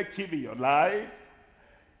be effective in your life,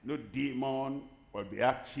 no demon will be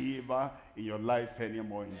active in your life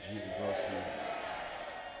anymore in Jesus' name.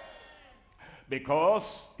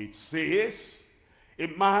 Because it says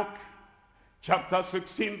in Mark chapter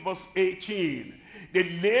 16 verse 18, they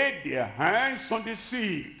laid their hands on the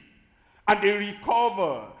sick and they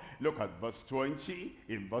recover. Look at verse 20.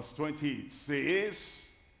 In verse 20 it says,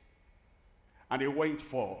 and they went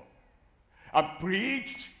forth and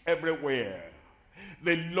preached everywhere,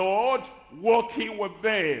 the Lord working with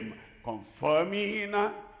them, confirming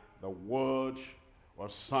the word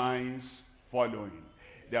of signs following.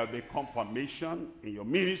 There will be confirmation in your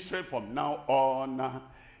ministry from now on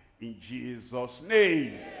in Jesus'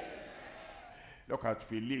 name. Look at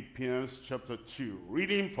Philippians chapter 2,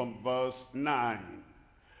 reading from verse 9.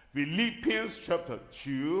 Philippians chapter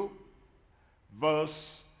 2,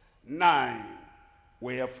 verse 9.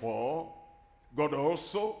 Wherefore, God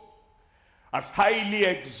also has highly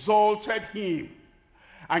exalted him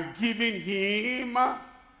and given him a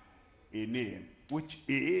name which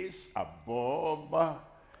is above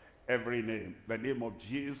every name. The name of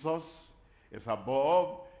Jesus is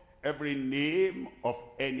above every name of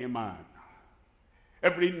any man,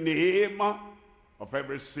 every name of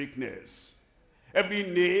every sickness, every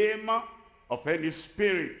name of any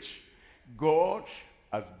spirit. God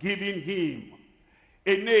has given him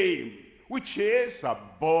a name which is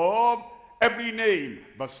above every name.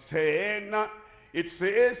 Verse 10, it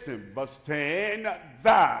says in verse 10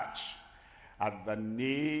 that at the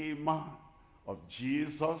name of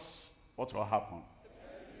Jesus, what will happen?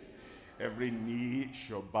 Every knee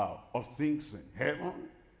shall bow, of things in heaven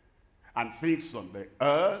and things on the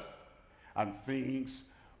earth and things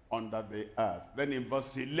under the earth. Then in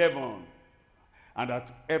verse 11, and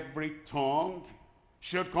that every tongue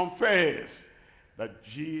should confess that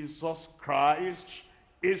Jesus Christ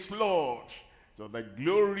is Lord, to the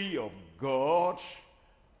glory of God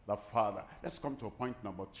the Father. Let's come to point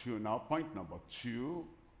number 2 now. Point number 2.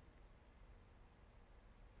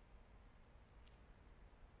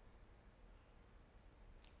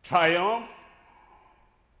 Triumph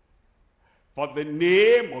for the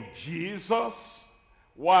name of Jesus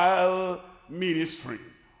while ministering.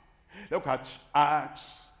 Look at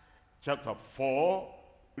Acts chapter 4,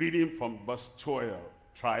 reading from verse 12.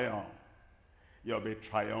 Triumph. You'll be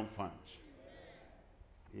triumphant.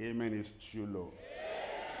 Amen is too low.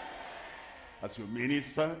 As you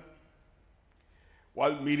minister,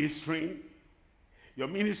 while ministering, you're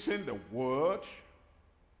ministering the word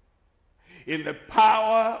in the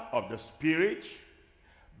power of the Spirit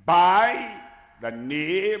by the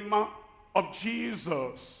name of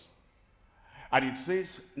Jesus. And it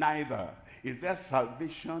says, neither is there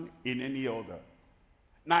salvation in any other.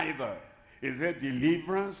 Neither is there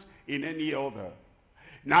deliverance in any other.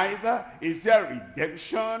 Neither is there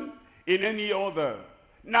redemption in any other.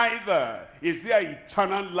 Neither is there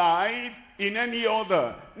eternal life in any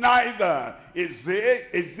other. Neither is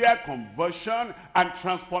there conversion and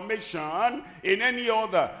transformation in any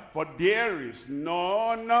other. For there is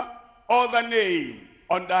none other name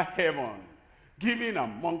under heaven given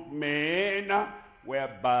among men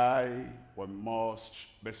whereby we must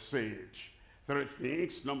be saved. 3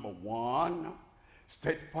 things. Number 1,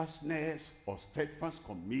 steadfastness or steadfast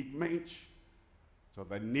commitment to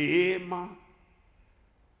the name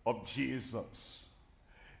of Jesus.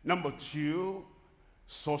 Number 2,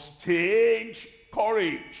 sustained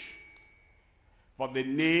courage for the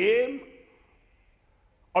name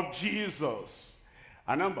of Jesus.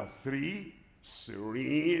 And number 3,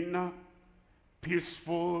 serene,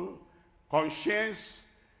 peaceful Conscience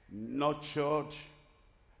nurtured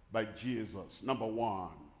by Jesus. Number one.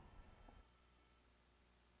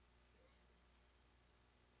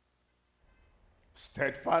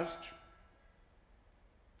 Steadfast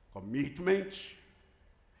commitment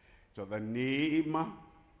to the name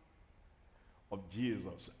of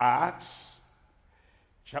Jesus. Acts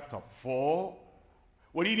chapter 4.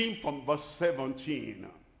 We're reading from verse 17.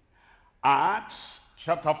 Acts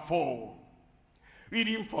chapter 4.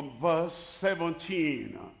 Reading from verse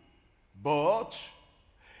 17. But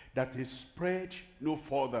that it spread no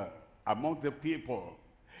further among the people,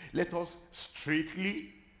 let us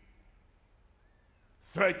straightly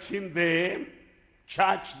threaten them,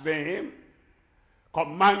 charge them,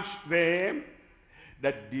 command them,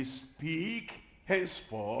 that they speak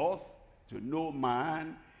henceforth to no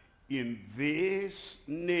man in this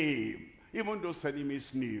name. Even those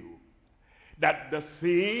enemies knew that the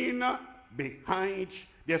thing behind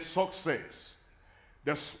their success,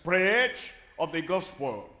 the spread of the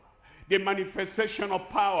gospel, the manifestation of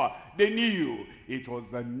power, they knew it was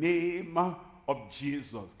the name of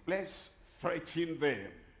Jesus. Let's threaten them,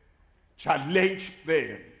 challenge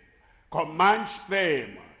them, command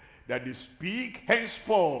them that they speak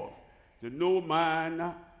henceforth to no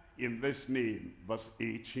man in this name. Verse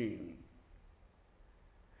 18.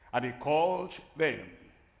 And he called them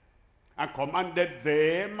and commanded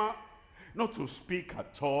them not to speak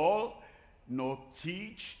at all, nor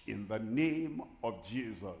teach in the name of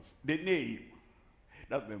Jesus. The name,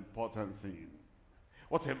 that's the important thing.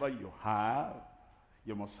 Whatever you have,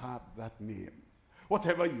 you must have that name.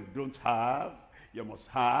 Whatever you don't have, you must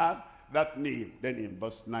have that name. Then in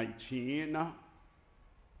verse 19,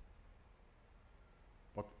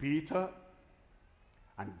 but Peter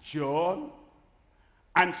and John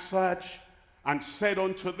answered and said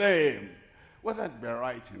unto them, whether it be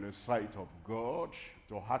right in the sight of God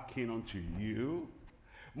to hearken unto you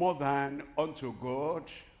more than unto God,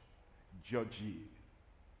 judge ye.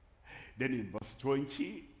 Then in verse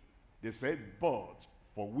 20, they said, but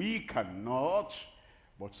for we cannot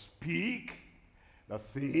but speak the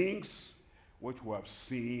things which we have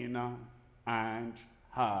seen and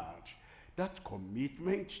heard. That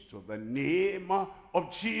commitment to the name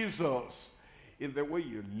of Jesus in the way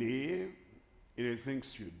you live, in the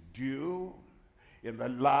things you do, in the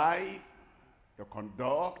life you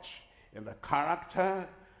conduct, in the character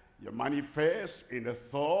you manifest, in the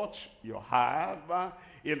thought you have,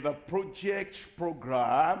 in the project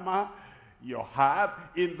program you have,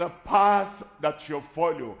 in the path that you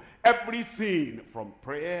follow. Everything from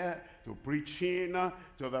prayer to preaching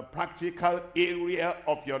to the practical area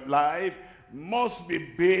of your life must be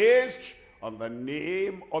based on the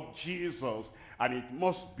name of Jesus. And it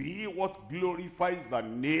must be what glorifies the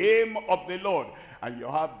name of the Lord. And you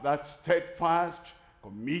have that steadfast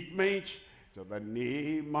commitment to the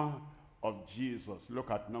name of Jesus. Look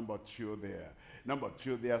at number 2 there. Number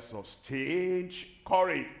 2 there, sustained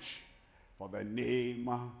courage for the name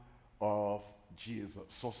of Jesus.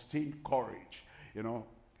 Sustained courage. You know,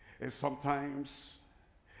 sometimes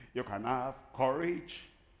you can have courage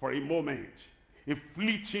for a moment, a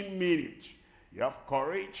fleeting minute. You have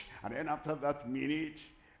courage, and then after that minute,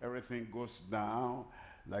 everything goes down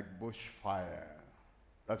like bushfire.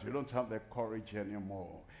 That you don't have the courage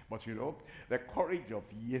anymore. But you know, the courage of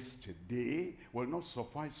yesterday will not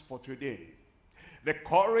suffice for today. The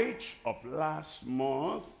courage of last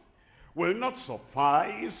month will not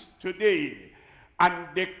suffice today. And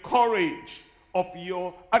the courage of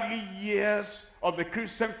your early years of the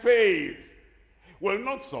Christian faith will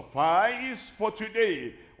not suffice for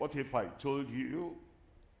today. What if I told you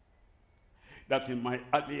that in my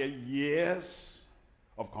earlier years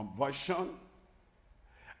of conversion,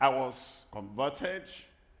 I was converted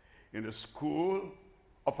in the school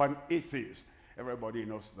of an atheist? Everybody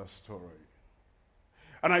knows the story.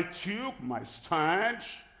 And I took my stand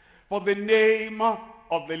for the name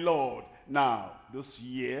of the Lord. Now, those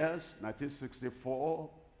years, 1964,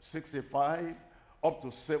 65, up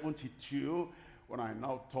to 72, when I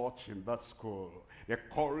now taught in that school, the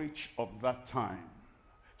courage of that time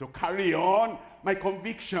to carry on my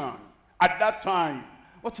conviction at that time.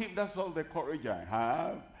 What if that's all the courage I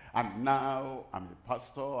have? And now I'm a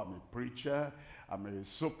pastor, I'm a preacher, I'm a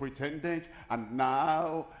superintendent, and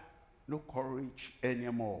now no courage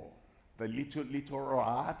anymore. The little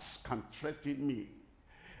rats can threaten me.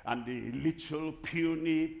 And the little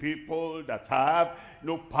puny people that have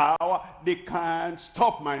no power, they can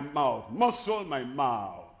stop my mouth, muzzle my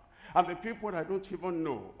mouth. And the people I don't even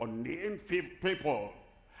know, unnamed people,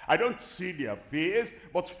 I don't see their face,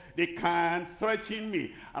 but they can threaten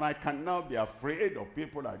me. And I can now be afraid of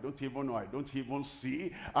people I don't even know, I don't even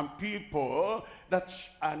see, and people that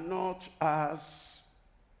are not as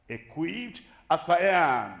equipped as I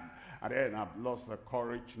am. And then I've lost the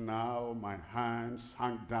courage now. My hands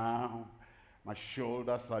hang down. My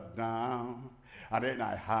shoulders are down. And then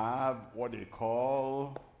I have what they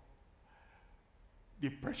call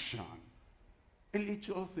depression. A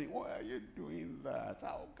little thing, why are you doing that?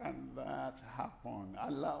 How can that happen?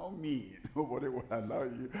 Allow me. Nobody will allow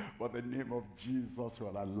you, but the name of Jesus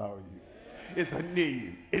will allow you. It's the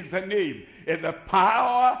name. It's the name. It's the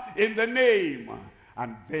power in the name.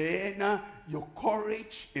 And then your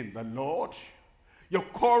courage in the Lord, your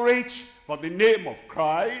courage for the name of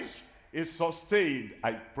Christ is sustained,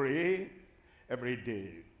 I pray, every day,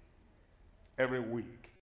 every week,